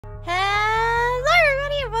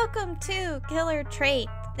welcome to Killer Trait.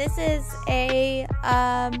 This is a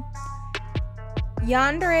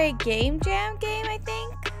Yandere Game Jam game, I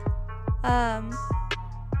think.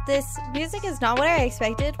 This music is not what I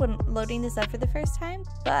expected when loading this up for the first time,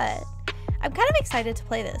 but I'm kind of excited to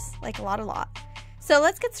play this, like a lot. So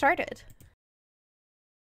let's get started.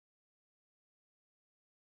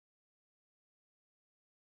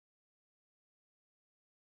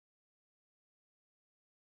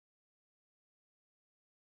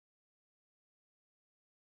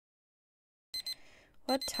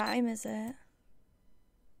 What time is it?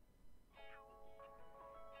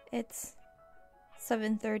 It's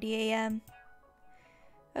 7:30 a.m.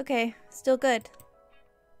 Okay, still good.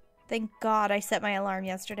 Thank God I set my alarm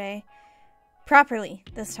yesterday. Properly,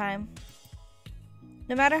 this time.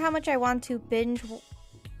 No matter how much I want to, binge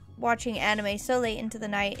watching anime so late into the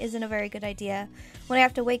night isn't a very good idea when I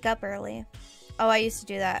have to wake up early. Oh, I used to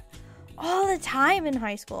do that all the time in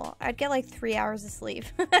high school. I'd get like 3 hours of sleep.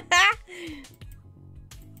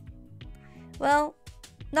 Well,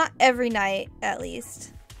 not every night, at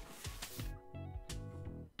least.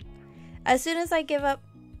 As soon as I give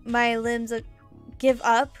my limbs a good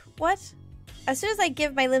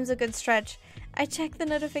stretch, I check the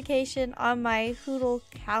notification on my Hoodle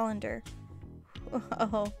calendar.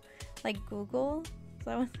 Oh, like Google? Is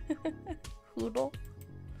that what? Hoodle?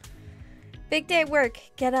 Big day at work.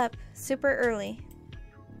 Get up. Super early.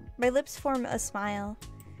 My lips form a smile.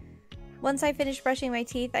 Once I finish brushing my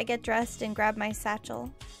teeth, I get dressed and grab my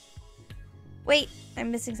satchel. Wait,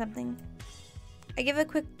 I'm missing something. I give a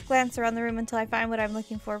quick glance around the room until I find what I'm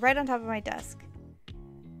looking for, right on top of my desk.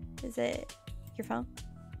 Is it your phone?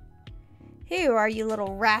 Here you are, you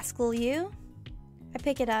little rascal, you. I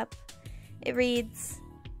pick it up. It reads,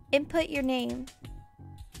 input your name.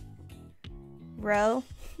 Row.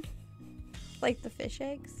 Like the fish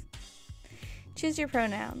eggs. Choose your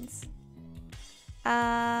pronouns.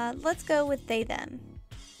 Let's go with they, them.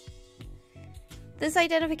 This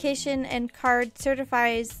identification and card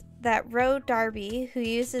certifies that Roe Darby, who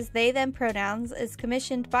uses they, them pronouns, is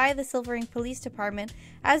commissioned by the Silvering Police Department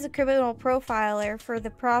as a criminal profiler for the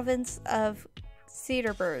province of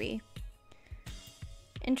Cedarbury.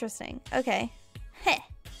 Interesting. Okay. Heh.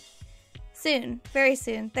 Soon, very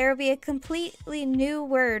soon, there will be a completely new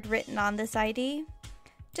word written on this ID.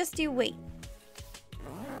 Just you wait.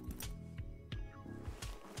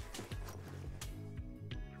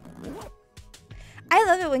 I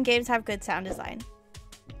love it when games have good sound design.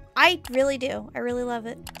 I really do. I really love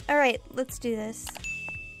it. Alright, let's do this.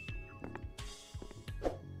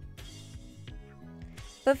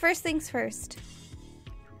 But first things first.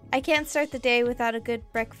 I can't start the day without a good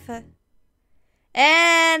breakfast.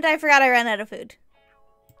 And I forgot I ran out of food.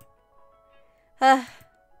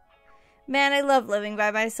 Man, I love living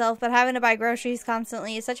by myself, but having to buy groceries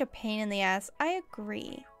constantly is such a pain in the ass. I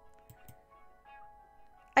agree.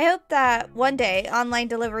 I hope that one day online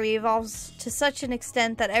delivery evolves to such an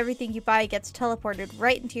extent that everything you buy gets teleported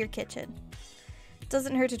right into your kitchen.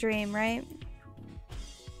 Doesn't hurt to dream, right?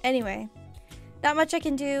 Anyway, not much I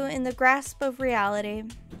can do in the grasp of reality.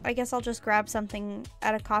 I guess I'll just grab something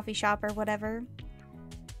at a coffee shop or whatever.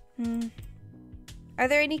 Are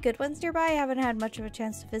there any good ones nearby? I haven't had much of a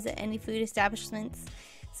chance to visit any food establishments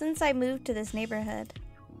since I moved to this neighborhood.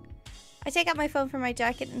 I take out my phone from my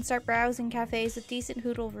jacket and start browsing cafes with decent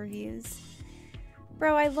Hoodle reviews.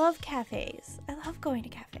 Bro, I love cafes. I love going to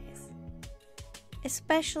cafes.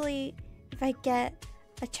 Especially if I get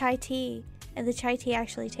a chai tea and the chai tea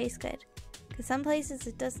actually tastes good. Because some places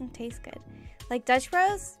it doesn't taste good. Like Dutch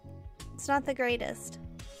Bros, it's not the greatest.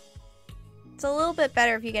 It's a little bit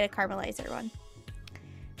better if you get a caramelizer one.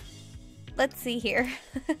 Let's see here.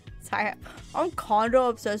 Sorry, I'm kinda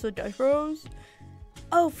obsessed with Dutch Bros.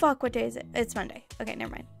 Oh, fuck, what day is it? It's Monday. Okay,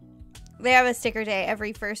 never mind. They have a sticker day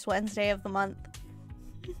every first Wednesday of the month.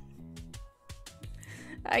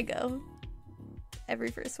 I go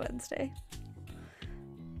every first Wednesday.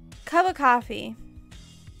 Cup of coffee.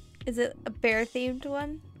 Is it a bear-themed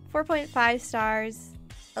one? 4.5 stars.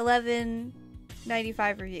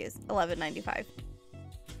 11.95 reviews. 11.95.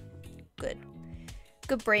 Good.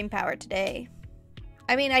 Good brain power today.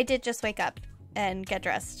 I mean, I did just wake up and get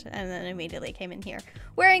dressed and then immediately came in here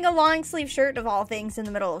wearing a long sleeve shirt of all things in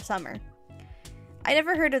the middle of summer. I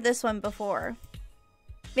never heard of this one before.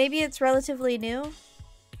 Maybe it's relatively new.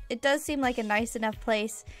 It does seem like a nice enough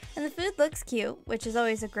place and the food looks cute, which is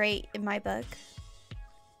always a great in my book.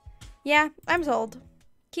 Yeah, I'm sold.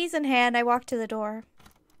 Keys in hand, I walk to the door.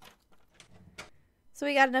 So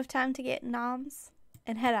we got enough time to get noms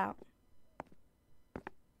and head out.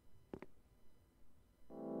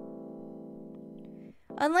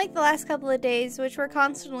 Unlike the last couple of days, which were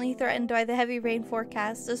constantly threatened by the heavy rain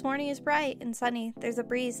forecast, this morning is bright and sunny. There's a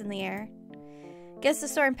breeze in the air. Guess the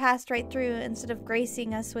storm passed right through instead of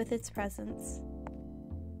gracing us with its presence.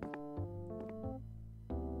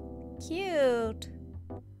 Cute.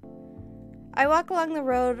 I walk along the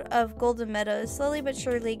road of Golden Meadows, slowly but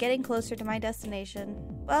surely getting closer to my destination.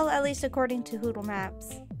 Well, at least according to Hoodle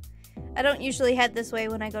Maps. I don't usually head this way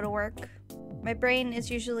when I go to work. My brain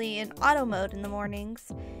is usually in auto mode in the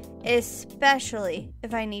mornings, especially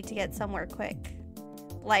if I need to get somewhere quick.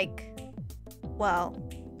 Like, well,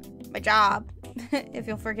 my job, if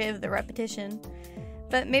you'll forgive the repetition.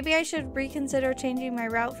 But maybe I should reconsider changing my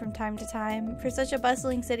route from time to time. For such a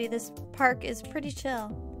bustling city, this park is pretty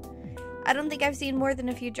chill. I don't think I've seen more than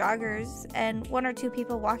a few joggers and 1 or 2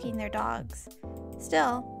 people walking their dogs.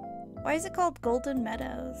 Still, why is it called Golden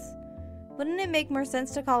Meadows? Wouldn't it make more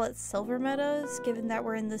sense to call it Silver Meadows, given that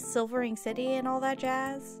we're in the silvering city and all that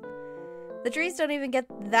jazz? The trees don't even get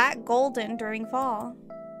that golden during fall.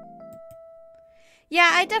 Yeah,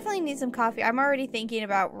 I definitely need some coffee. I'm already thinking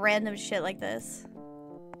about random shit like this.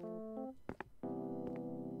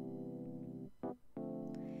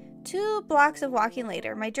 2 blocks of walking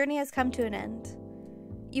later, my journey has come to an end.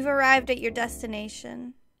 You've arrived at your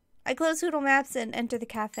destination. I close Hoodle Maps and enter the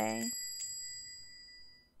cafe.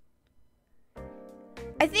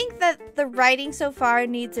 I think that the writing so far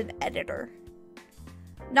needs an editor.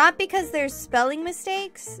 Not because there's spelling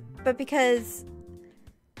mistakes, but because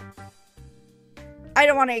I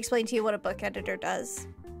don't want to explain to you what a book editor does,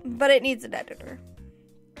 but it needs an editor.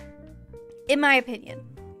 In my opinion.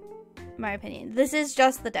 This is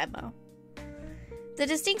just the demo. The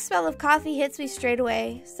distinct smell of coffee hits me straight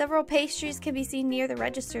away. Several pastries can be seen near the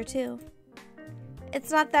register too.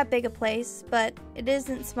 It's not that big a place, but it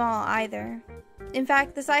isn't small either. In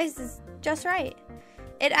fact, the size is just right.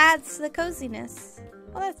 It adds to the coziness.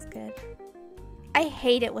 Well, that's good. I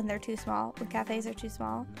hate it when they're too small, when cafes are too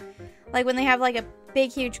small. Like when they have like a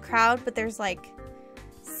big, huge crowd, but there's like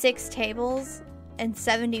 6 tables and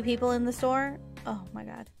 70 people in the store. Oh my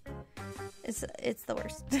god. It's the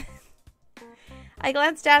worst. I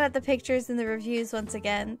glanced down at the pictures and the reviews once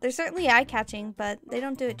again. They're certainly eye-catching, but they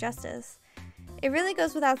don't do it justice. It really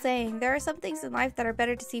goes without saying, there are some things in life that are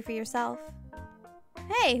better to see for yourself.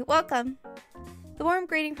 Hey, welcome. The warm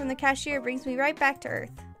greeting from the cashier brings me right back to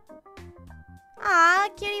Earth. Ah,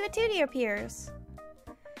 cutie patootie appears.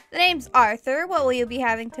 The name's Arthur. What will you be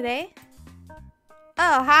having today?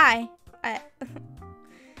 Oh, hi.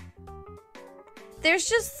 There's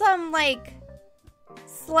just some, like,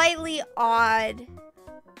 slightly odd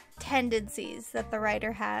tendencies that the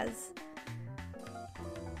writer has.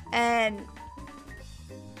 And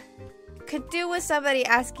could do with somebody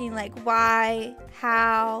asking, like, why,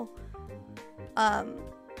 how,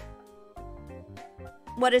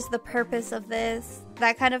 what is the purpose of this,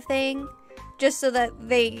 that kind of thing. Just so that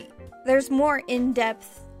there's more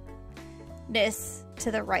in-depthness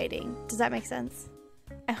to the writing. Does that make sense?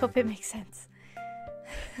 I hope it makes sense.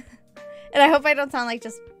 And I hope I don't sound like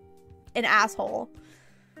just an asshole.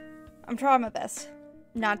 I'm trying my best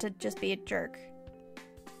not to just be a jerk.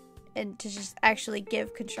 And to just actually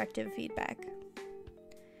give constructive feedback.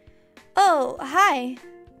 Oh, hi.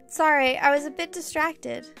 Sorry, I was a bit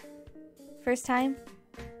distracted. First time?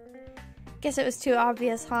 Guess it was too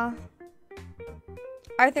obvious, huh?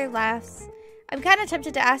 Arthur laughs. I'm kind of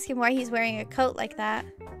tempted to ask him why he's wearing a coat like that.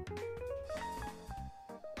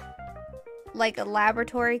 Like a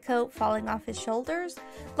laboratory coat falling off his shoulders?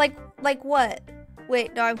 Like what?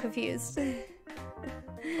 Wait, no, I'm confused.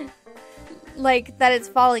 Like that it's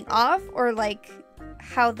falling off, or like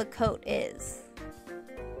how the coat is?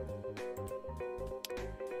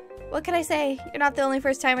 What can I say? You're not the only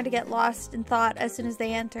first timer to get lost in thought as soon as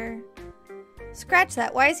they enter. Scratch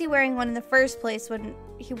that. Why is he wearing one in the first place when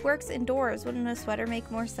he works indoors? Wouldn't a sweater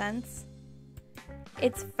make more sense?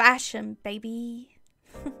 It's fashion, baby.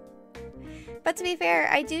 But to be fair,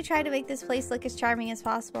 I do try to make this place look as charming as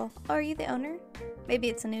possible. Oh, are you the owner? Maybe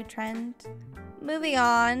it's a new trend. Moving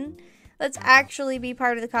on. Let's actually be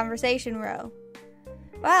part of the conversation row.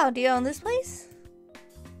 Wow, do you own this place?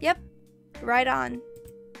 Yep. Right on.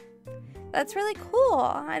 That's really cool.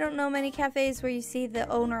 I don't know many cafes where you see the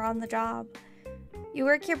owner on the job. You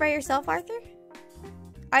work here by yourself, Arthur?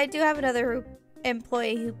 I do have another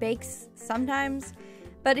employee who bakes sometimes,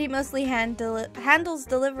 but he mostly handles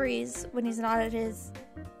deliveries when he's not at his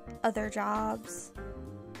other jobs.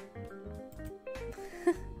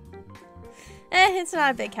 It's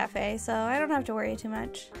not a big cafe, so I don't have to worry too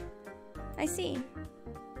much. I see.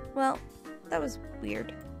 Well, that was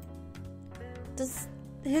weird. Does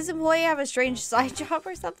his employee have a strange side job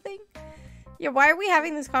or something? Yeah, why are we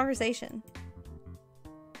having this conversation?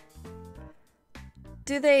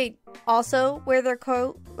 Do they also wear their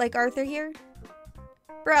coat like Arthur here?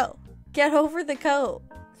 Bro, get over the coat.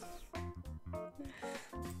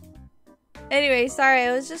 Anyway, sorry,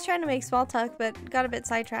 I was just trying to make small talk, but got a bit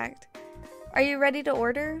sidetracked. Are you ready to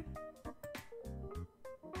order?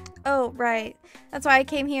 Oh, right. That's why I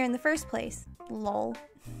came here in the first place. Lol.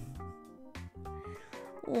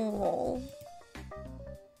 Lol.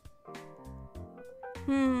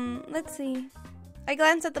 Let's see. I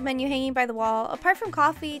glanced at the menu hanging by the wall. Apart from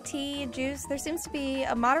coffee, tea, and juice, there seems to be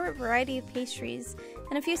a moderate variety of pastries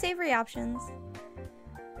and a few savory options.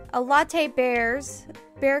 A latte bears,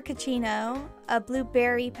 bear cappuccino, a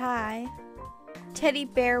blueberry pie, teddy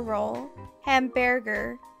bear roll,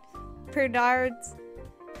 hamburger, Bernard's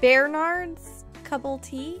couple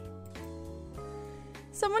tea.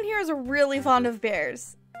 Someone here is really fond of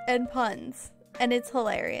bears and puns, and it's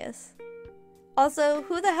hilarious. Also,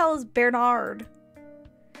 who the hell is Bernard?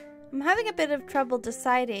 I'm having a bit of trouble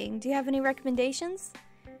deciding. Do you have any recommendations?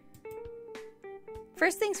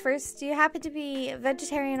 First things first, do you happen to be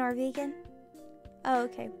vegetarian or vegan? Oh,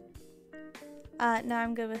 okay. No,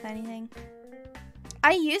 I'm good with anything.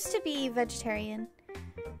 I used to be vegetarian,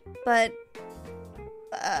 but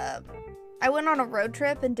I went on a road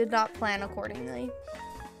trip and did not plan accordingly.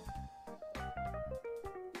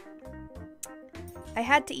 I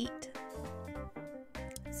had to eat.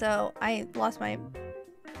 So I lost my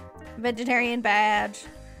vegetarian badge,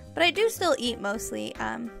 but I do still eat mostly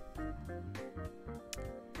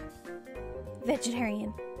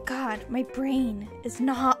vegetarian. God, my brain is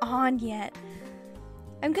not on yet.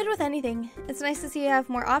 I'm good with anything. It's nice to see you have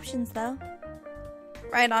more options though.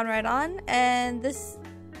 Right on, right on. And is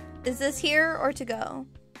this here or to go?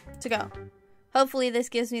 To go. Hopefully this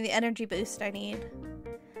gives me the energy boost I need.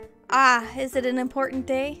 Ah, is it an important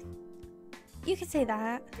day? You could say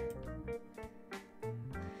that.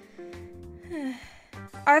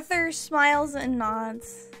 Arthur smiles and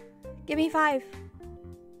nods. Give me 5.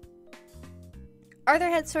 Arthur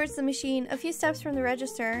heads towards the machine, a few steps from the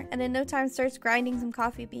register, and in no time starts grinding some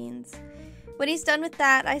coffee beans. When he's done with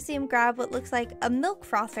that, I see him grab what looks like a milk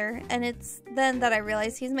frother, and it's then that I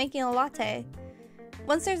realize he's making a latte.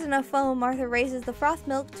 Once there's enough foam, Arthur raises the froth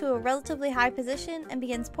milk to a relatively high position and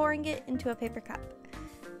begins pouring it into a paper cup.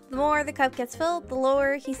 The more the cup gets filled, the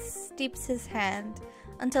lower he steeps his hand,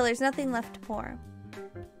 until there's nothing left to pour.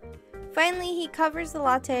 Finally, he covers the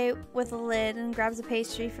latte with a lid and grabs a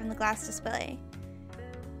pastry from the glass display.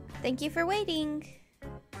 Thank you for waiting.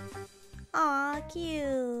 Aw,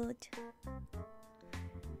 cute.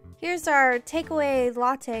 Here's our takeaway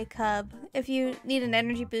latte cub. If you need an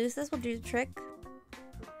energy boost, this will do the trick.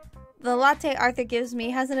 The latte Arthur gives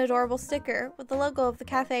me has an adorable sticker with the logo of the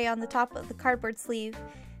cafe on the top of the cardboard sleeve.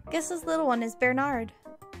 Guess this little one is Bernard.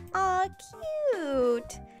 Aw,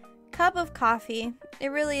 cute. Cup of coffee. It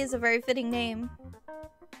really is a very fitting name.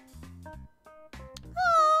 Aww.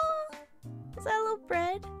 Is that a little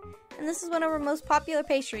bread? And this is one of our most popular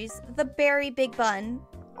pastries, the Berry Big Bun.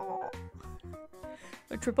 Aww.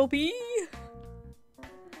 A triple B.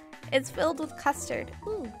 It's filled with custard.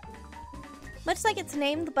 Ooh. Much like its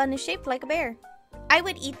name, the bun is shaped like a bear. I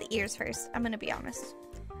would eat the ears first, I'm gonna be honest.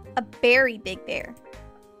 A berry big bear.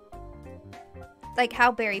 Like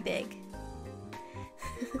how berry big?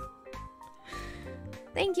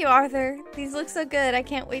 Thank you, Arthur. These look so good, I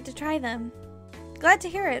can't wait to try them. Glad to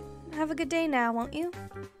hear it. Have a good day now, won't you?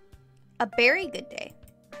 A very good day.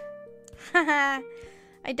 Haha,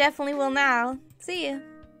 I definitely will now. See you.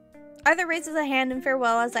 Arthur raises a hand in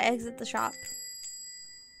farewell as I exit the shop.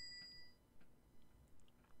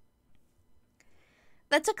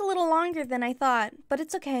 That took a little longer than I thought, but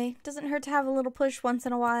it's okay. Doesn't hurt to have a little push once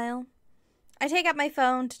in a while. I take out my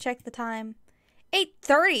phone to check the time.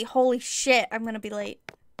 8:30. Holy shit, I'm gonna be late.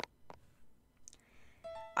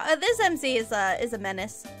 This MC is a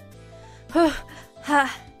menace.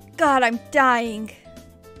 God, I'm dying.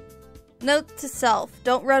 Note to self,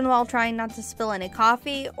 don't run while trying not to spill any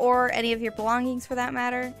coffee, or any of your belongings for that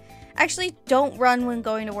matter. Actually, don't run when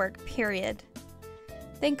going to work, period.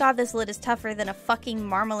 Thank God this lid is tougher than a fucking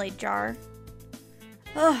marmalade jar.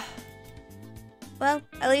 Ugh. Well,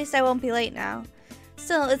 at least I won't be late now.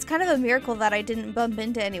 Still, it's kind of a miracle that I didn't bump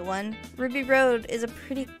into anyone. Ruby Road is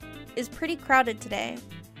pretty crowded today.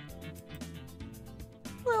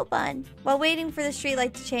 Little bun. While waiting for the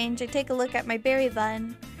streetlight to change, I take a look at my berry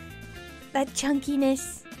bun. That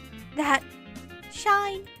chunkiness. That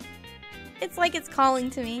shine. It's like it's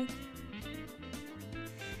calling to me.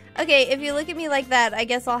 Okay, if you look at me like that, I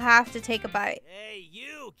guess I'll have to take a bite. Hey,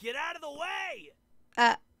 you! Get out of the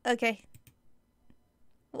way! Okay.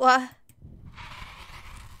 What?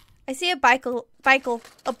 I see a bicycle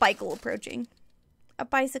approaching. A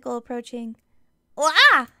bicycle approaching.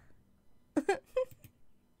 Ah!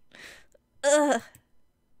 Ugh.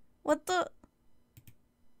 What the?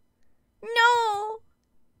 No!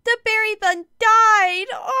 The berry bun died!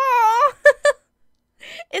 Oh!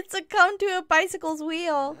 It succumbed to a bicycle's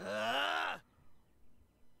wheel.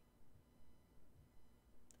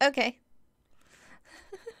 Okay.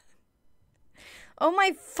 Oh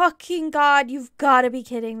my fucking god, you've gotta be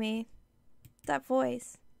kidding me. That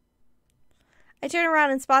voice. I turn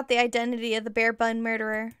around and spot the identity of the bear bun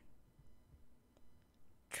murderer.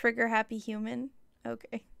 Trigger happy human.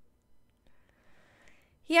 Okay.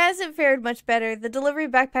 He hasn't fared much better. The delivery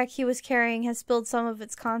backpack he was carrying has spilled some of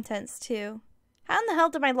its contents too. How in the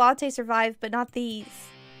hell did my latte survive but not these?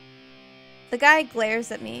 The guy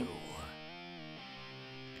glares at me.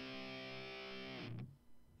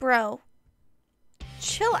 Bro.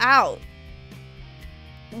 Chill out.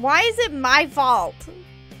 Why is it my fault?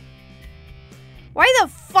 Why the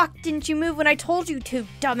fuck didn't you move when I told you to,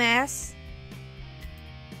 dumbass?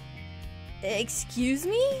 Excuse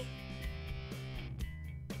me?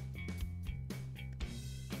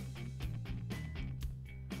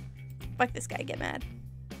 Fuck this guy, get mad.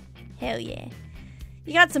 Hell yeah.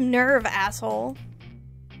 You got some nerve, asshole.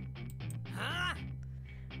 Huh?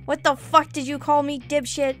 What the fuck did you call me,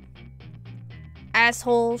 dipshit?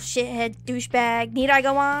 Asshole, shithead, douchebag. Need I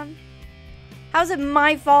go on? How's it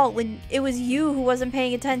my fault when it was you who wasn't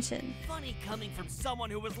paying attention? Funny coming from someone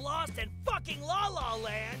who was lost in fucking La La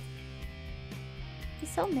Land.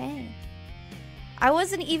 He's so mad. I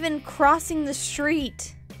wasn't even crossing the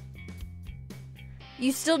street.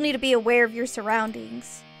 You still need to be aware of your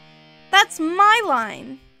surroundings. That's my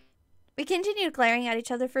line. We continued glaring at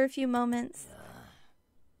each other for a few moments.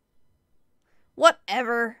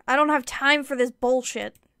 Whatever. I don't have time for this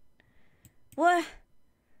bullshit. What?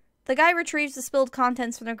 The guy retrieves the spilled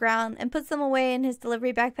contents from the ground and puts them away in his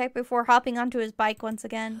delivery backpack before hopping onto his bike once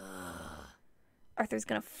again. Arthur's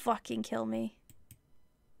gonna fucking kill me.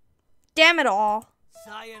 Damn it all.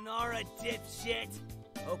 Sayonara, dipshit.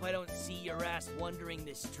 Hope I don't see your ass wandering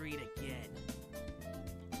this street again.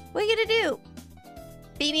 What are you gonna do?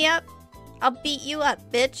 Beat me up? I'll beat you up,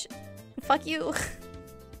 bitch. Fuck you.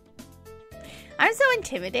 I'm so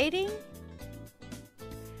intimidating.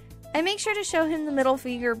 I make sure to show him the middle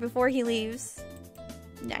finger before he leaves.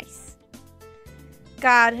 Nice.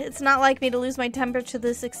 God, it's not like me to lose my temper to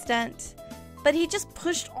this extent. But he just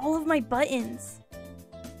pushed all of my buttons.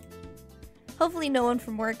 Hopefully no one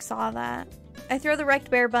from work saw that. I throw the wrecked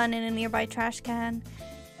bear bun in a nearby trash can.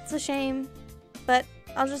 It's a shame, but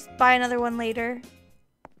I'll just buy another one later.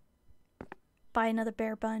 Buy another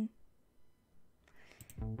bear bun.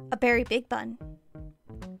 A berry big bun.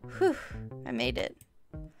 Whew, I made it.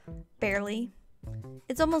 Barely.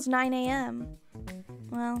 It's almost 9 a.m.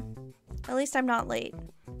 Well, at least I'm not late.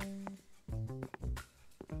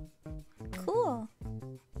 Cool.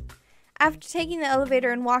 After taking the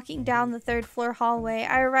elevator and walking down the 3rd floor hallway,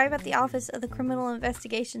 I arrive at the office of the Criminal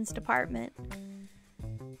Investigations Department.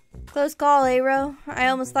 Close call, Aro. I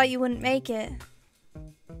almost thought you wouldn't make it.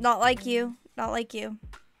 Not like you. Not like you.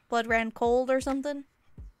 Blood ran cold or something?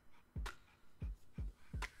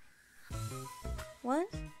 What?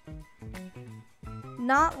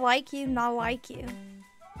 Not like you, not like you.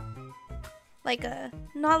 Like a,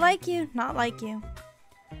 not like you, not like you.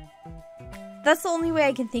 That's the only way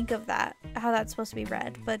I can think of that, how that's supposed to be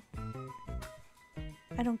read, but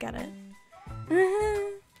I don't get it.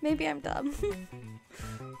 Maybe I'm dumb.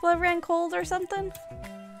 Blood ran cold or something?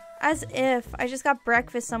 As if. I just got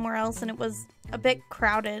breakfast somewhere else and it was a bit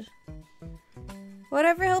crowded.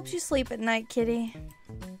 Whatever helps you sleep at night, kitty.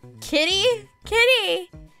 Kitty? Kitty!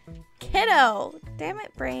 Kiddo! Damn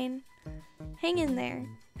it, brain. Hang in there.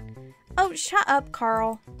 Oh, shut up,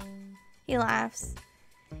 Carl. He laughs.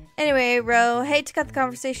 Anyway, Ro, hate to cut the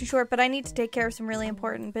conversation short, but I need to take care of some really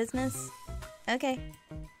important business. Okay.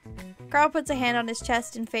 Carl puts a hand on his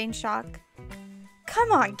chest in feigned shock.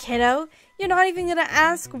 Come on, kiddo. You're not even gonna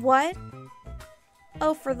ask what?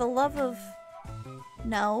 Oh, for the love of...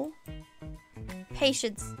 No.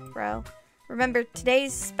 Patience, bro. Remember,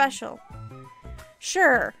 today's special.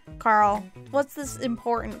 Sure, Carl. What's this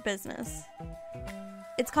important business?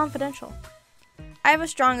 It's confidential. I have a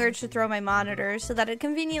strong urge to throw my monitor so that it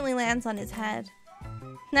conveniently lands on his head.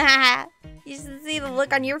 Nah, you should see the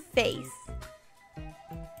look on your face.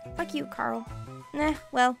 Fuck you, Carl. Nah,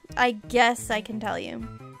 well, I guess I can tell you.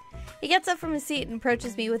 He gets up from his seat and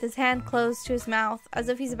approaches me with his hand closed to his mouth as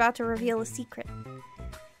if he's about to reveal a secret.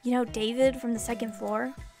 You know David from the 2nd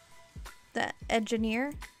floor? The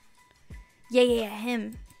engineer? Yeah,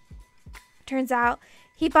 him. Turns out,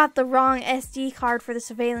 He bought the wrong SD card for the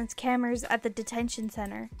surveillance cameras at the detention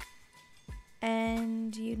center.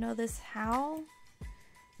 And you know this how?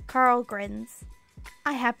 Carl grins.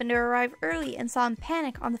 I happened to arrive early and saw him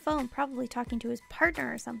panic on the phone, probably talking to his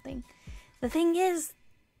partner or something. The thing is,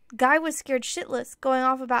 guy was scared shitless, going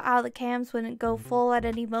off about how the cams wouldn't go full at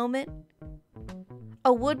any moment.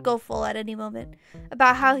 Oh, would go full at any moment.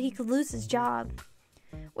 About how he could lose his job.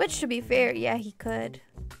 Which, to be fair, yeah, he could.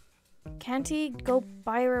 Can't he go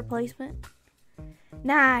buy a replacement?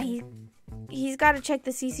 Nah, he's got to check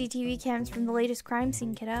the CCTV cams from the latest crime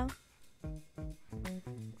scene, kiddo.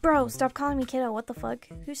 Bro, stop calling me kiddo, what the fuck?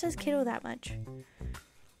 Who says kiddo that much?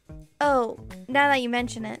 Oh, now that you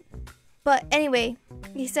mention it. But anyway,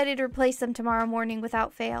 he said he'd replace them tomorrow morning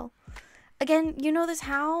without fail. Again, you know this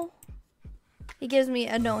how? He gives me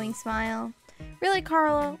a knowing smile. Really,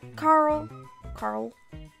 Carl?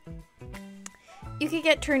 You could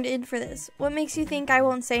get turned in for this. What makes you think I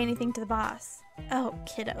won't say anything to the boss? Oh,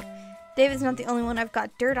 kiddo. David's not the only one I've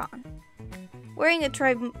got dirt on. Wearing a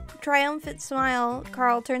triumphant smile,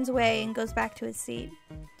 Carl turns away and goes back to his seat.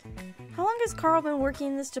 How long has Carl been working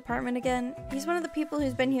in this department again? He's one of the people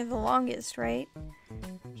who's been here the longest, right?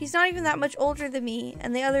 He's not even that much older than me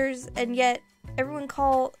and the others, and yet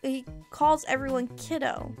he calls everyone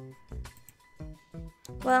kiddo.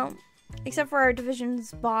 Well, except for our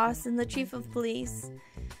division's boss and the chief of police.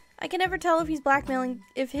 I can never tell if his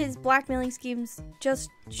blackmailing schemes just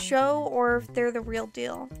show or if they're the real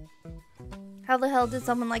deal. How the hell did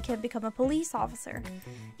someone like him become a police officer?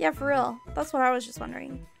 Yeah, for real. That's what I was just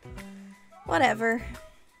wondering. Whatever.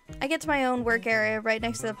 I get to my own work area right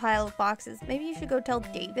next to the pile of boxes. Maybe you should go tell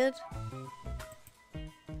David?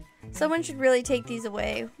 Someone should really take these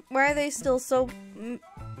away. Why are there still so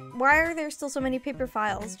many paper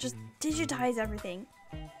files? Just digitize everything.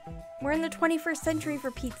 We're in the 21st century, for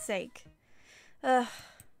Pete's sake. Ugh.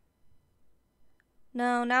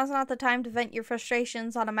 No, now's not the time to vent your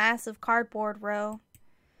frustrations on a massive cardboard row.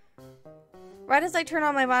 Right as I turn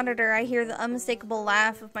on my monitor, I hear the unmistakable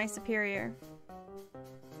laugh of my superior.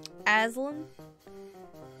 Aslan?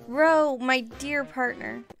 Ro, my dear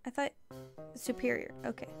partner. I thought... superior.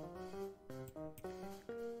 Okay.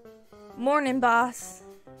 Morning, boss.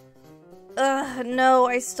 Ugh, no,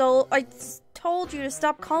 I told you to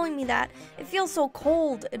stop calling me that. It feels so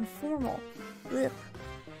cold and formal. Ugh.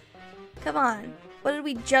 Come on. What did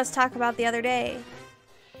we just talk about the other day?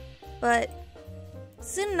 But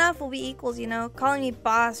soon enough we'll be equals, you know. Calling me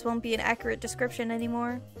boss won't be an accurate description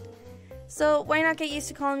anymore. So why not get used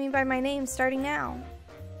to calling me by my name starting now?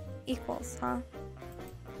 Equals, huh?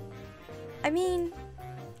 I mean,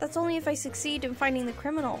 that's only if I succeed in finding the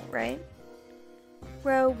criminal, right?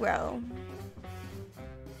 Row.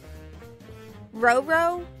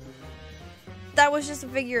 Row? That was just a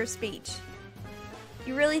figure of speech.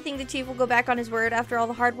 You really think the chief will go back on his word after all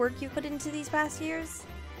the hard work you've put into these past years?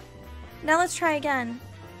 Now let's try again.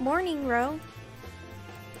 Morning, Ro.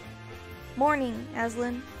 Morning,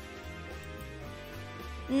 Aslan.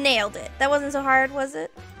 Nailed it. That wasn't so hard, was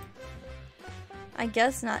it? I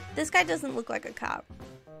guess not. This guy doesn't look like a cop.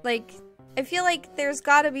 Like, I feel like there's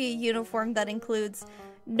gotta be a uniform that includes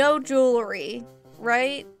no jewelry,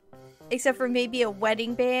 right? Except for maybe a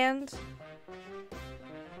wedding band.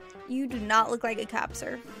 You do not look like a cop,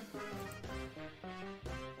 sir.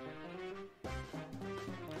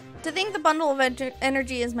 To think the bundle of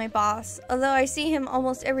energy is my boss, although I see him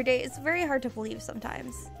almost every day, it's very hard to believe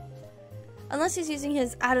sometimes. Unless he's using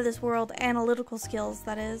his out-of-this-world analytical skills,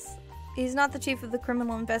 that is. He's not the chief of the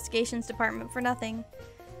criminal investigations department for nothing.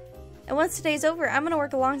 And once today's over, I'm gonna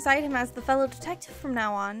work alongside him as the fellow detective from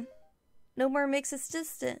now on. No more mix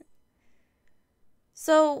assistant.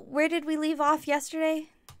 So, where did we leave off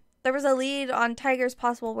yesterday? There was a lead on Tiger's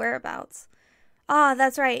possible whereabouts. Ah,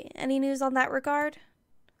 that's right. Any news on that regard?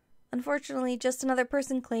 Unfortunately, just another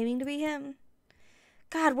person claiming to be him.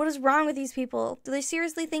 God, what is wrong with these people? Do they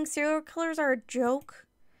seriously think serial killers are a joke?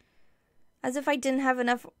 As if I didn't have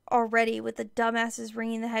enough already with the dumbasses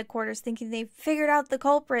ringing the headquarters thinking they figured out the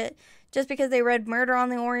culprit just because they read Murder on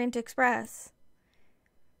the Orient Express.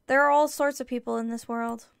 There are all sorts of people in this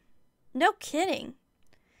world. No kidding.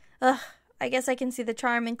 Ugh. I guess I can see the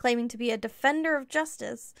charm in claiming to be a defender of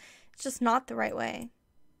justice. It's just not the right way.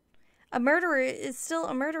 A murderer is still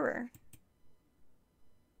a murderer.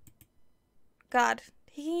 God,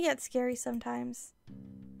 he can get scary sometimes.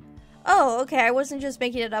 Oh, okay, I wasn't just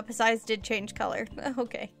making it up. His eyes did change color.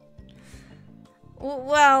 Okay.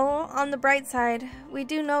 Well, on the bright side, we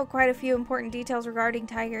do know quite a few important details regarding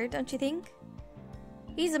Tiger, don't you think?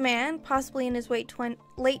 He's a man, possibly in his late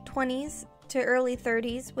 20s to early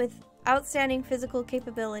 30s, with outstanding physical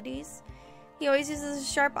capabilities. He always uses a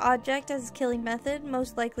sharp object as his killing method,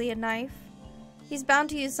 most likely a knife. He's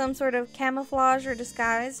bound to use some sort of camouflage or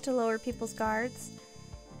disguise to lower people's guards.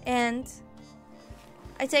 And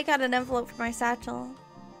I take out an envelope from my satchel.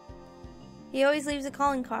 He always leaves a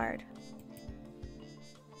calling card.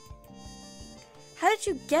 How did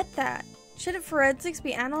you get that? Shouldn't forensics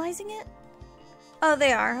be analyzing it? Oh,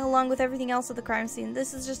 they are, along with everything else at the crime scene.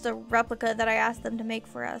 This is just a replica that I asked them to make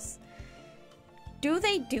for us. Do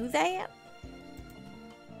they do that?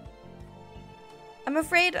 I'm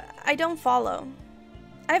afraid I don't follow.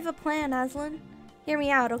 I have a plan, Aslan. Hear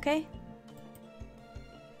me out, okay?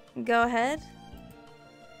 Go ahead.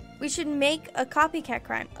 We should make a copycat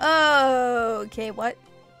crime. Oh, okay, what?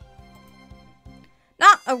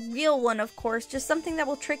 Not a real one, of course, just something that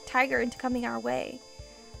will trick Tiger into coming our way.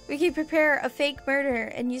 We could prepare a fake murder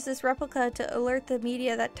and use this replica to alert the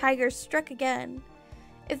media that Tiger struck again.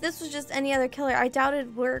 If this was just any other killer, I doubt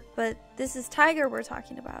it'd work, but this is Tiger we're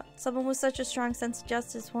talking about. Someone with such a strong sense of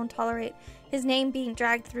justice won't tolerate his name being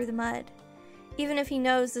dragged through the mud. Even if he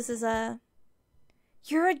knows this is a...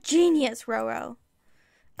 You're a genius, Roro.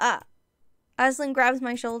 Aslan grabs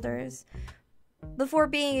my shoulders. Before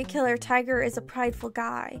being a killer, Tiger is a prideful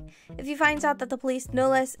guy. If he finds out that the police, no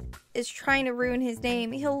less, is trying to ruin his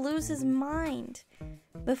name, he'll lose his mind.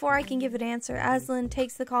 Before I can give an answer, Aslan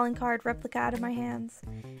takes the calling card replica out of my hands.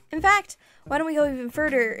 In fact, why don't we go even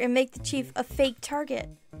further and make the chief a fake target?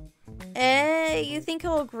 You think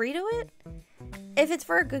he'll agree to it? If it's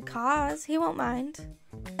for a good cause, he won't mind.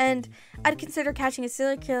 And I'd consider catching a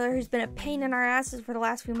serial killer who's been a pain in our asses for the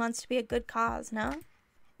last few months to be a good cause, no?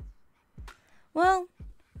 Well,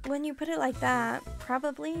 when you put it like that,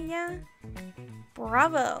 probably, yeah.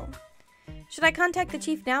 Bravo. Should I contact the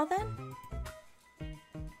chief now, then?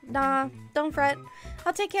 Nah, don't fret.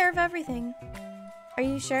 I'll take care of everything. Are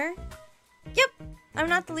you sure? Yep. I'm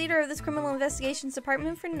not the leader of this criminal investigations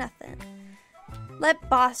department for nothing. Let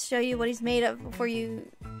boss show you what he's made of before you...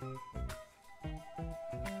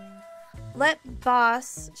 Let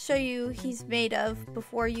boss show you he's made of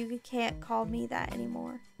before you can't call me that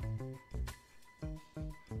anymore.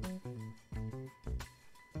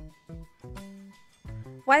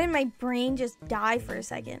 Why did my brain just die for a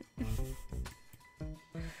second?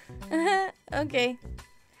 Okay.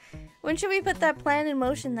 When should we put that plan in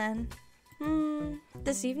motion then?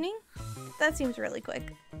 This evening? That seems really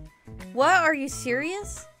quick. What? Are you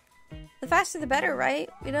serious? The faster the better, right?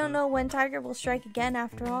 We don't know when Tiger will strike again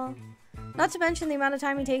after all. Not to mention the amount of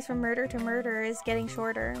time he takes from murder to murder is getting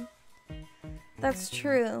shorter. That's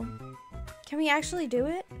true. Can we actually do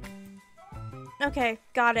it? Okay,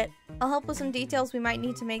 got it. I'll help with some details we might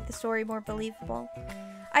need to make the story more believable.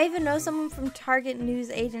 I even know someone from the Target News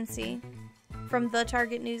Agency,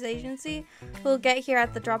 who'll get here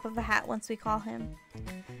at the drop of a hat once we call him.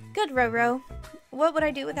 Good, Roro. What would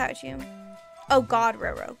I do without you? Oh, God,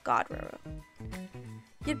 Roro. God, Roro.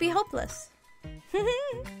 You'd be hopeless.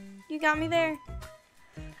 You got me there.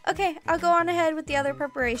 Okay, I'll go on ahead with the other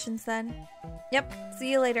preparations then. Yep, see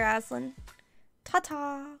you later, Aslan.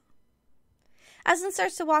 Ta-ta. Aslan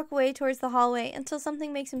starts to walk away towards the hallway until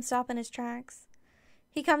something makes him stop in his tracks.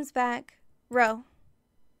 He comes back. Ro.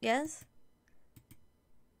 Yes?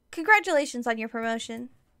 Congratulations on your promotion.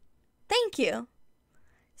 Thank you.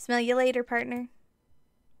 Smell you later, partner.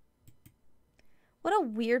 What a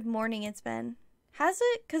weird morning it's been. Has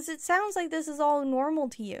it? 'Cause it sounds like this is all normal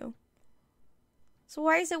to you. So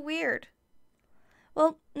why is it weird?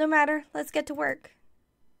 Well, no matter. Let's get to work.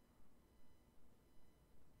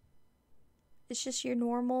 It's just your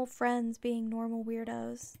normal friends being normal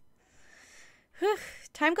weirdos. Whew.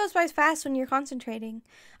 Time goes by fast when you're concentrating.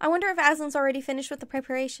 I wonder if Aslan's already finished with the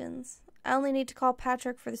preparations. I only need to call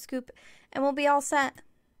Patrick for the scoop, and we'll be all set.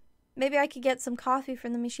 Maybe I could get some coffee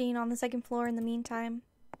from the machine on the second floor in the meantime.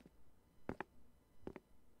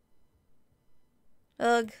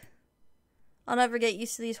 Ugh. I'll never get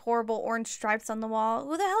used to these horrible orange stripes on the wall.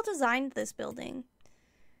 Who the hell designed this building?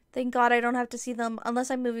 Thank God I don't have to see them unless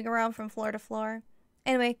I'm moving around from floor to floor.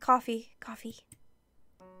 Anyway, coffee. Coffee.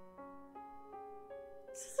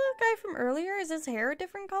 Is this a guy from earlier? Is his hair a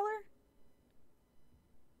different color?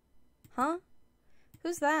 Huh?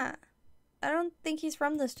 Who's that? I don't think he's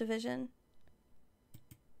from this division.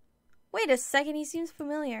 Wait a second, he seems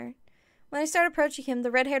familiar. When I start approaching him,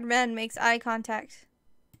 the red-haired man makes eye contact.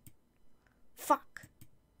 Fuck.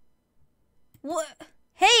 What?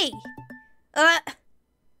 Hey!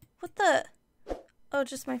 What the? Oh,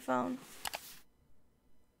 just my phone.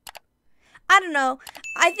 I don't know.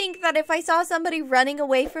 I think that if I saw somebody running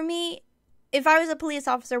away from me, if I was a police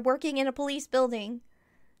officer working in a police building,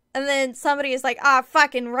 and then somebody is like,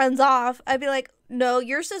 fucking runs off, I'd be like, No,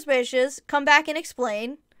 you're suspicious. Come back and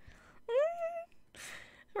explain.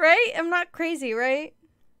 Right? I'm not crazy, right?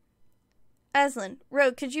 Aslan,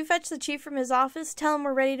 Rogue, could you fetch the chief from his office? Tell him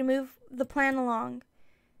we're ready to move the plan along.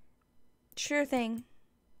 Sure thing.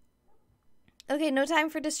 Okay, no time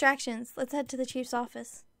for distractions. Let's head to the chief's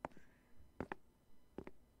office.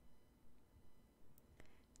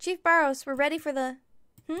 Chief Barros, we're ready for the...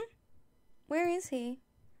 Where is he?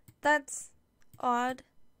 That's odd.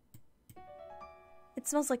 It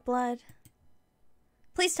smells like blood.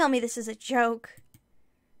 Please tell me this is a joke.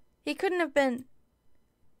 He couldn't have been...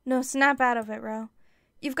 No, snap out of it, Ro.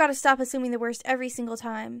 You've got to stop assuming the worst every single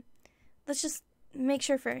time. Let's just make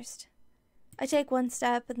sure first. I take one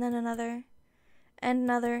step, and then another, and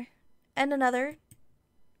another, and another,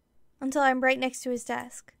 until I'm right next to his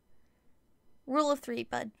desk. Rule of 3,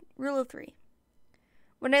 bud. Rule of 3.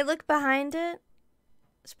 When I look behind it,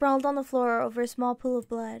 sprawled on the floor over a small pool of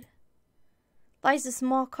blood, lies a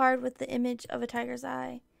small card with the image of a tiger's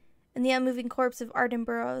eye and the unmoving corpse of Arden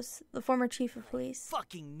Burroughs, the former chief of police.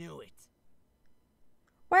 Fucking knew it.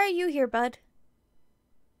 Why are you here, bud?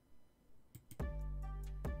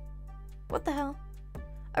 What the hell?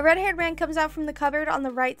 A red-haired man comes out from the cupboard on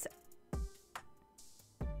the right side.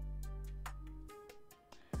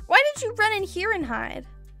 Why did you run in here and hide?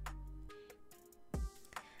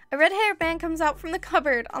 A red-haired man comes out from the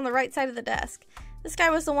cupboard on the right side of the desk. This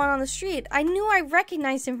guy was the one on the street. I knew I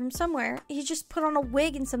recognized him from somewhere. He just put on a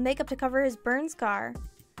wig and some makeup to cover his burn scar.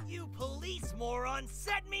 You police moron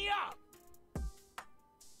set me up!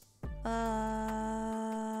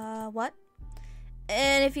 What?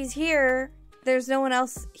 And if he's here, there's no one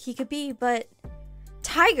else he could be but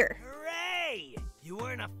Tiger. Hooray! You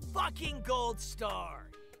earn a fucking gold star!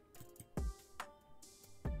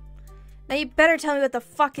 Now you better tell me what the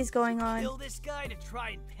fuck is going on. Kill this guy to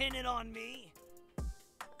try and pin it on me?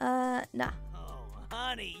 Nah. Oh,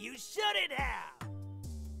 honey, you shouldn't have!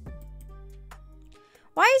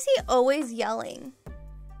 Why is he always yelling?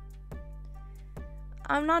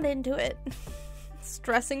 I'm not into it. It's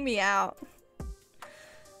stressing me out.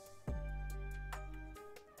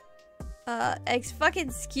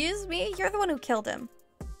 Excuse me? You're the one who killed him.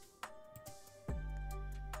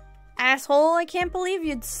 Asshole, I can't believe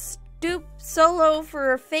you'd stoop so low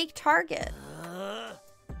for a fake target.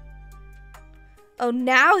 Oh,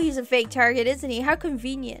 now he's a fake target, isn't he? How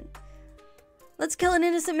convenient. Let's kill an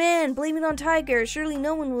innocent man. Blame it on Tiger. Surely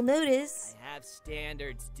no one will notice. I have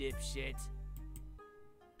standards, dipshit.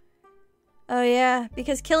 Oh yeah,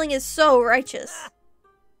 because killing is so righteous.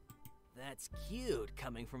 That's cute,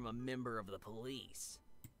 coming from a member of the police.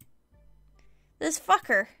 This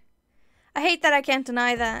fucker. I hate that I can't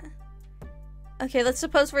deny that. Okay, let's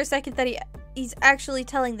suppose for a second that he's actually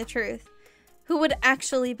telling the truth. Who would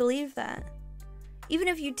actually believe that? Even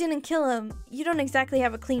if you didn't kill him, you don't exactly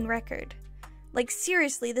have a clean record. Like,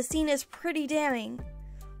 seriously, the scene is pretty damning.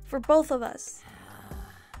 For both of us.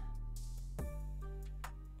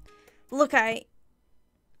 Look,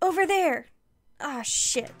 over there! Ah,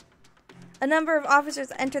 shit. A number of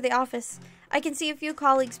officers enter the office. I can see a few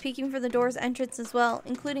colleagues peeking from the door's entrance as well,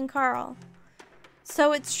 including Carl.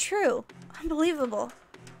 So it's true. Unbelievable.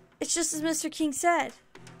 It's just as Mr. King said.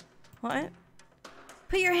 What?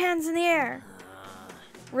 Put your hands in the air.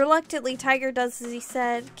 Reluctantly, Tiger does as he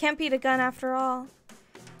said. Can't beat a gun after all.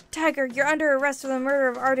 Tiger, you're under arrest for the murder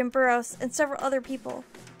of Arden Burroughs and several other people.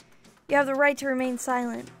 You have the right to remain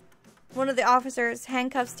silent. One of the officers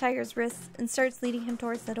handcuffs Tiger's wrists and starts leading him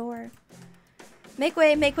towards the door. Make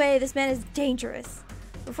way, this man is dangerous.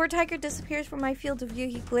 Before Tiger disappears from my field of view,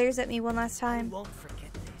 he glares at me one last time. I won't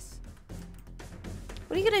forget this.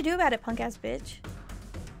 What are you gonna do about it, punk-ass bitch?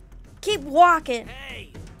 Keep walking!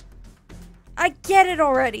 Hey! I get it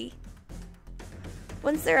already!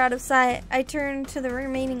 Once they're out of sight, I turn to the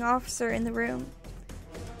remaining officer in the room.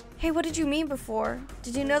 Hey, what did you mean before?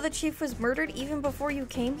 Did you know the chief was murdered even before you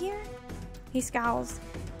came here? He scowls.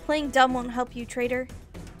 Playing dumb won't help you, traitor.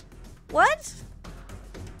 What?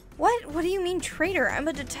 What do you mean, traitor? I'm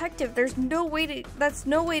a detective. That's no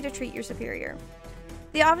way to treat your superior.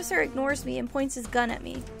 The officer ignores me and points his gun at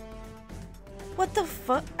me. What the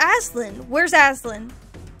fuck? Aslan! Where's Aslan?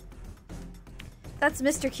 That's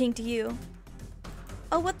Mr. King to you.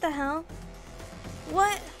 Oh, what the hell?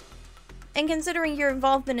 What? And considering your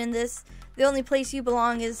involvement in this, the only place you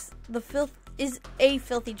belong is a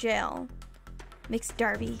filthy jail. Mixed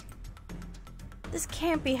Darby. This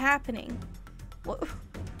can't be happening.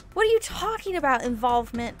 What are you talking about,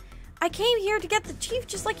 involvement? I came here to get the chief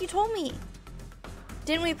just like you told me.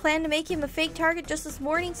 Didn't we plan to make him a fake target just this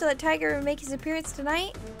morning so that Tiger would make his appearance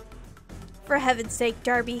tonight? For heaven's sake,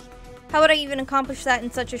 Darby. How would I even accomplish that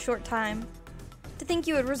in such a short time? To think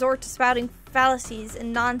you would resort to spouting fallacies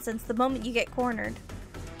and nonsense the moment you get cornered.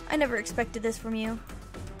 I never expected this from you.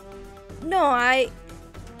 No,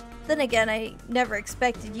 Then again, I never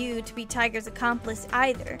expected you to be Tiger's accomplice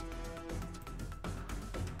either.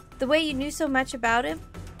 The way you knew so much about him,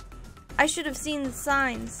 I should have seen the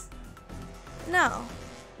signs. No,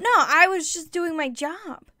 I was just doing my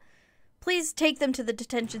job. Please take them to the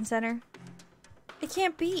detention center. It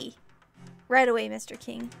can't be. Right away, Mr.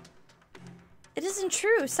 King. It isn't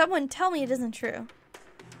true. Someone tell me it isn't true.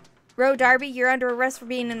 Roe Darby, you're under arrest for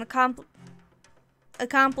being an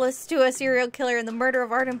accomplice to a serial killer in the murder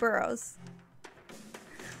of Arden Burroughs.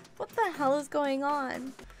 What the hell is going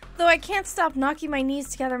on? Though I can't stop knocking my knees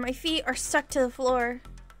together, my feet are stuck to the floor.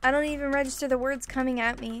 I don't even register the words coming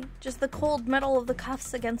at me, just the cold metal of the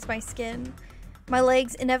cuffs against my skin. My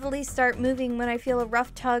legs inevitably start moving when I feel a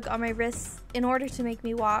rough tug on my wrists in order to make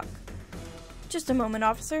me walk. Just a moment,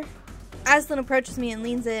 officer. Aslan approaches me and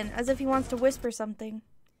leans in, as if he wants to whisper something.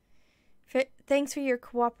 Thanks for your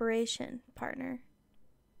cooperation, partner.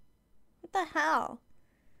 What the hell?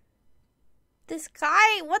 This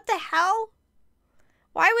guy, what the hell?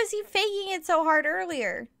 Why was he faking it so hard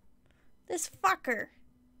earlier? This fucker.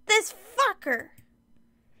 This fucker!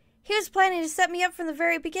 He was planning to set me up from the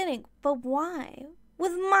very beginning. But why?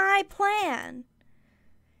 With my plan.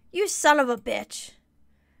 You son of a bitch.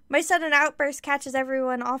 My sudden outburst catches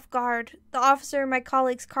everyone off guard. The officer, my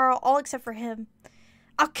colleagues, Carl, all except for him.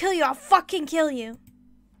 I'll kill you. I'll fucking kill you.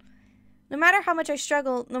 No matter how much I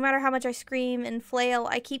struggle, no matter how much I scream and flail,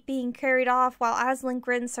 I keep being carried off while Aslan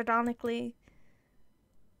grins sardonically.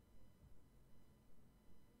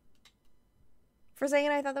 For a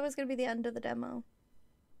second, I thought that was going to be the end of the demo.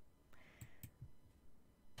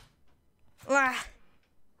 Ah.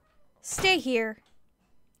 Stay here.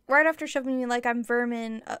 Right after shoving me like I'm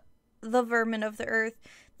vermin, the vermin of the earth,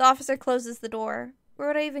 the officer closes the door. Where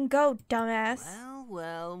would I even go, dumbass?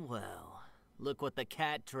 Well. Look what the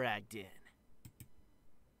cat dragged in.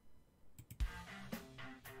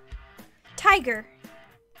 Tiger.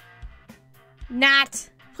 Not.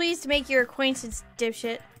 Pleased to make your acquaintance,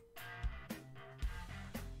 dipshit.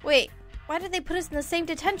 Wait, why did they put us in the same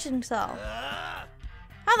detention cell?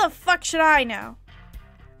 How the fuck should I know?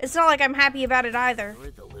 It's not like I'm happy about it either. You're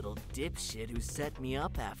the little dipshit who set me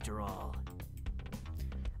up after all.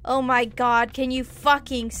 Oh my god, can you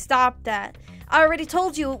fucking stop that? I already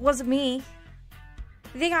told you it wasn't me.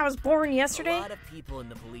 You think I was born yesterday? A lot of people in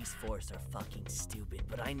the police force are fucking stupid,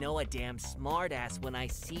 but I know a damn smartass when I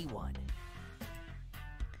see one.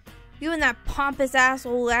 You and that pompous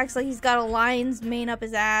asshole who acts like he's got a lion's mane up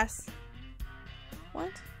his ass.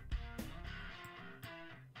 What?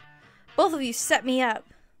 Both of you set me up.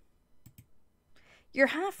 You're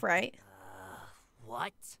half right.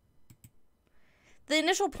 What? The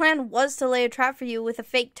initial plan was to lay a trap for you with a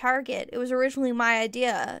fake target. It was originally my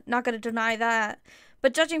idea. Not gonna deny that.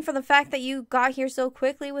 But judging from the fact that you got here so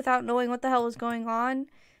quickly without knowing what the hell was going on,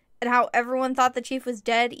 and how everyone thought the chief was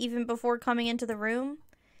dead even before coming into the room,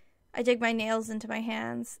 I dig my nails into my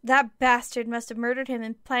hands. That bastard must have murdered him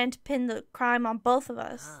and planned to pin the crime on both of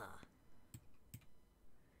us.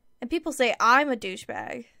 And people say I'm a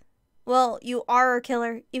douchebag. Well, you are a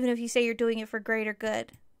killer, even if you say you're doing it for greater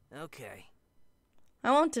good. Okay. I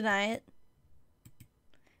won't deny it.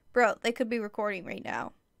 Bro, they could be recording right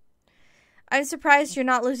now. I'm surprised you're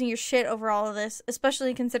not losing your shit over all of this,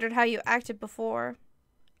 especially considered how you acted before.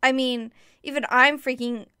 I mean, even I'm a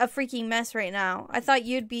freaking mess right now. I thought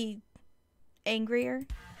you'd be angrier.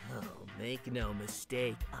 Oh, make no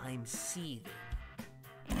mistake, I'm seething.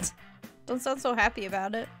 Don't sound so happy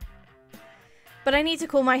about it. But I need to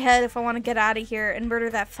cool my head if I want to get out of here and murder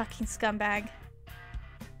that fucking scumbag.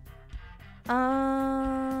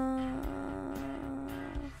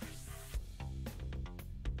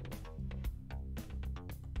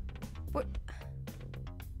 What?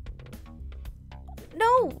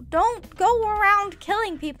 No, don't go around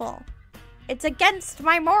killing people. It's against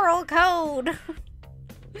my moral code.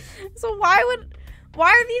 So why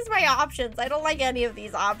are these my options? I don't like any of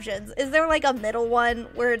these options. Is there like a middle one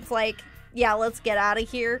where it's like, yeah, let's get out of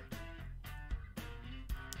here?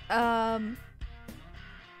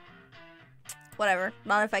 Whatever.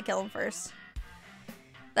 Not if I kill him first.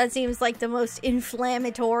 That seems like the most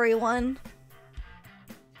inflammatory one.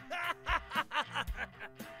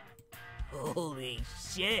 Holy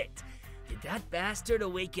shit! Did that bastard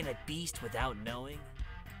awaken a beast without knowing?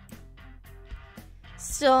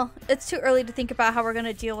 Still, it's too early to think about how we're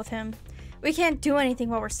gonna deal with him. We can't do anything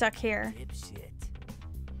while we're stuck here. Dipshit.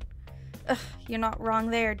 Ugh, you're not wrong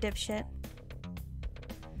there, dipshit.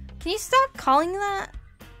 Can you stop calling that?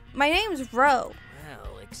 My name's Ro.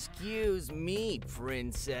 Well, it Excuse me,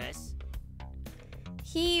 princess.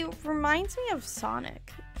 He reminds me of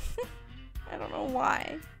Sonic. I don't know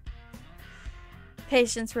why.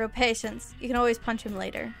 Patience, real patience. You can always punch him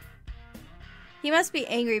later. He must be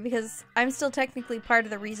angry because I'm still technically part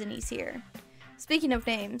of the reason he's here. Speaking of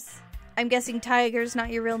names, I'm guessing Tiger's not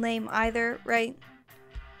your real name either, right?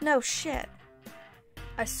 No shit.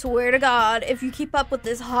 I swear to God, if you keep up with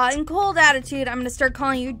this hot and cold attitude, I'm gonna start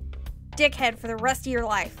calling you dickhead for the rest of your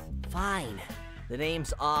life. Fine. The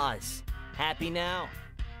name's Oz. Happy now?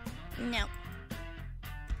 No.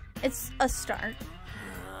 It's a start.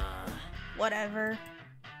 Whatever.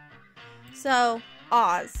 So,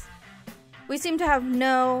 Oz. We seem to have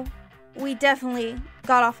we definitely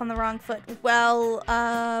got off on the wrong foot. Well,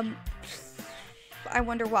 I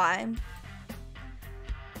wonder why.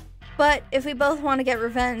 But if we both want to get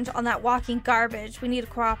revenge on that walking garbage, we need to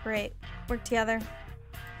cooperate. Work together.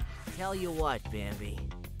 Tell you what, Bambi.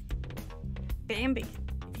 Bambi.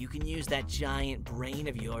 If you can use that giant brain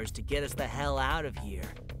of yours to get us the hell out of here,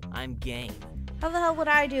 I'm game. How the hell would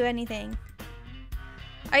I do anything?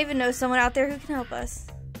 I even know someone out there who can help us.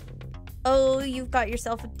 Oh, you've got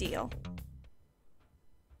yourself a deal.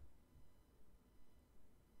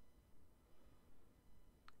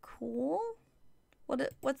 Cool.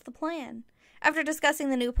 What's the plan? After discussing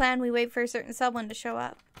the new plan, we wait for a certain someone to show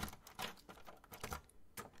up.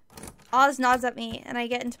 Oz nods at me, and I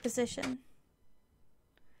get into position.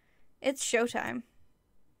 It's showtime.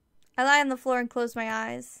 I lie on the floor and close my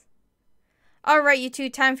eyes. Alright, you two,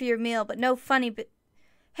 time for your meal, but no funny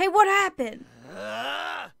Hey, what happened?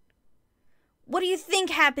 What do you think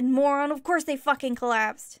happened, moron? Of course they fucking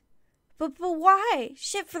collapsed. But why?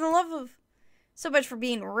 Shit, for the love of... So much for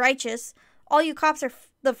being righteous. All you cops are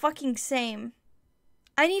the fucking same.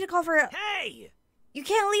 I need to call for a... Hey! You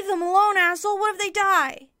can't leave them alone, asshole. What if they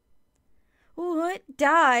die? What?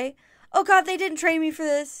 Die? Oh god, they didn't train me for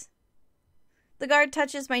this. The guard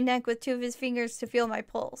touches my neck with two of his fingers to feel my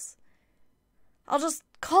pulse. I'll just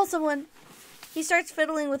call someone. He starts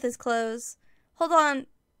fiddling with his clothes. Hold on.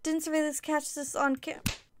 Didn't surveillance catch this on cam?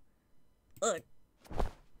 Ugh.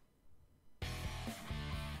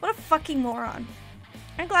 What a fucking moron.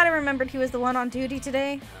 I'm glad I remembered he was the one on duty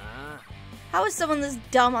today. How is someone this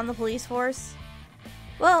dumb on the police force?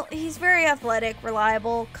 Well, he's very athletic,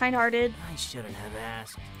 reliable, kind-hearted. I shouldn't have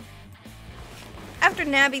asked. After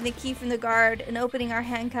nabbing the key from the guard and opening our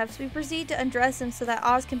handcuffs, we proceed to undress him so that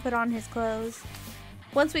Oz can put on his clothes.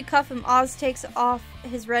 Once we cuff him, Oz takes off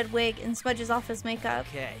his red wig and smudges off his makeup.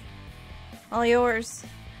 Okay. All yours.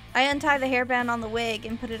 I untie the hairband on the wig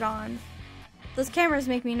and put it on. Those cameras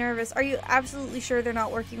make me nervous. Are you absolutely sure they're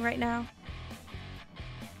not working right now?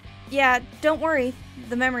 Yeah, don't worry.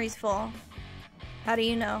 The memory's full. How do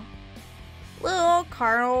you know? Little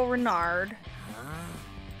Carl Renard.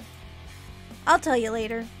 I'll tell you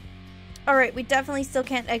later. Alright, we definitely still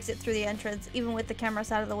can't exit through the entrance, even with the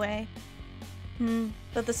cameras out of the way.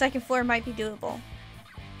 But the second floor might be doable.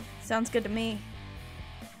 Sounds good to me.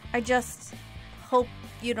 I just hope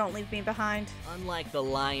you don't leave me behind. Unlike the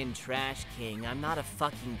Lion Trash King, I'm not a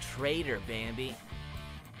fucking traitor, Bambi.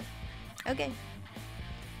 Okay.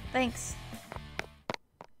 Thanks.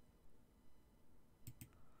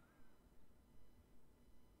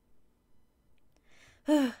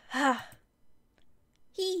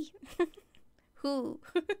 He. Who?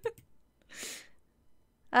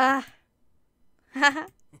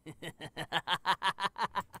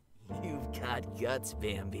 You've got guts,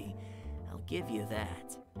 Bambi. I'll give you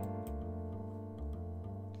that.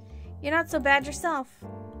 You're not so bad yourself.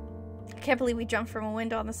 I can't believe we jumped from a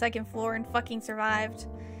window on the second floor and fucking survived.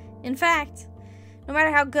 In fact, no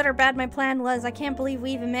matter how good or bad my plan was, I can't believe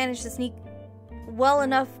we even managed to sneak well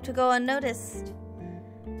enough to go unnoticed.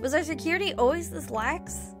 Was our security always this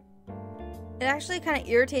lax? It actually kind of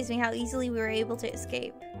irritates me how easily we were able to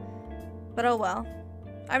escape. But oh well.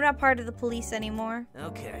 I'm not part of the police anymore.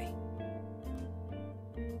 Okay.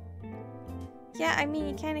 Yeah, I mean,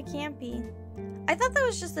 you kind of can't be. I thought that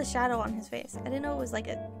was just a shadow on his face. I didn't know it was like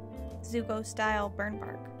a Zuko-style burn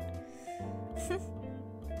bark.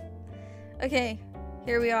 Okay,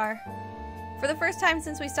 here we are. For the first time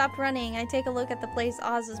since we stopped running, I take a look at the place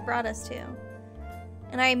Oz has brought us to.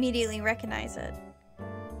 And I immediately recognize it.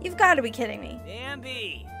 You've got to be kidding me.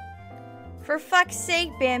 Bambi! For fuck's sake,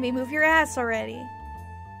 Bambi, move your ass already.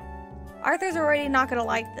 Arthur's already not gonna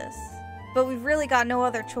like this, but we've really got no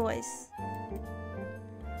other choice.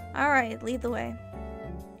 Alright, lead the way.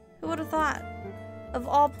 Who would have thought? Of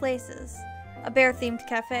all places, a bear-themed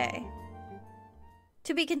cafe.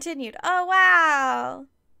 To be continued. Oh, wow!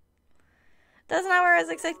 That's not where I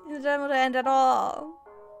was expecting the demo to end at all.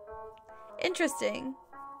 Interesting.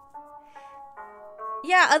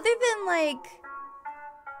 yeah, other than like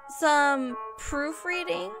some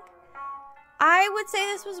proofreading, I would say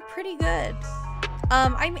this was pretty good.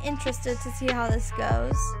 I'm interested to see how this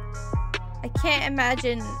goes. I can't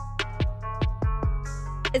imagine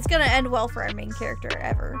it's gonna end well for our main character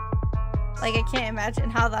ever. Like, I can't imagine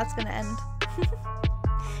how that's gonna end.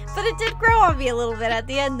 But it did grow on me a little bit at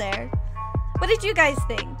the end there. What did you guys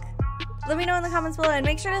think? Let me know in the comments below, and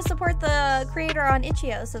make sure to support the creator on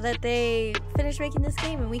Itch.io so that they finish making this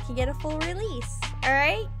game and we can get a full release.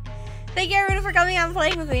 Alright? Thank you everyone for coming out and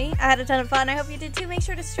playing with me. I had a ton of fun. I hope you did too. Make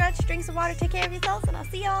sure to stretch, drink some water, take care of yourselves, and I'll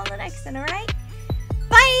see you all in the next one, alright?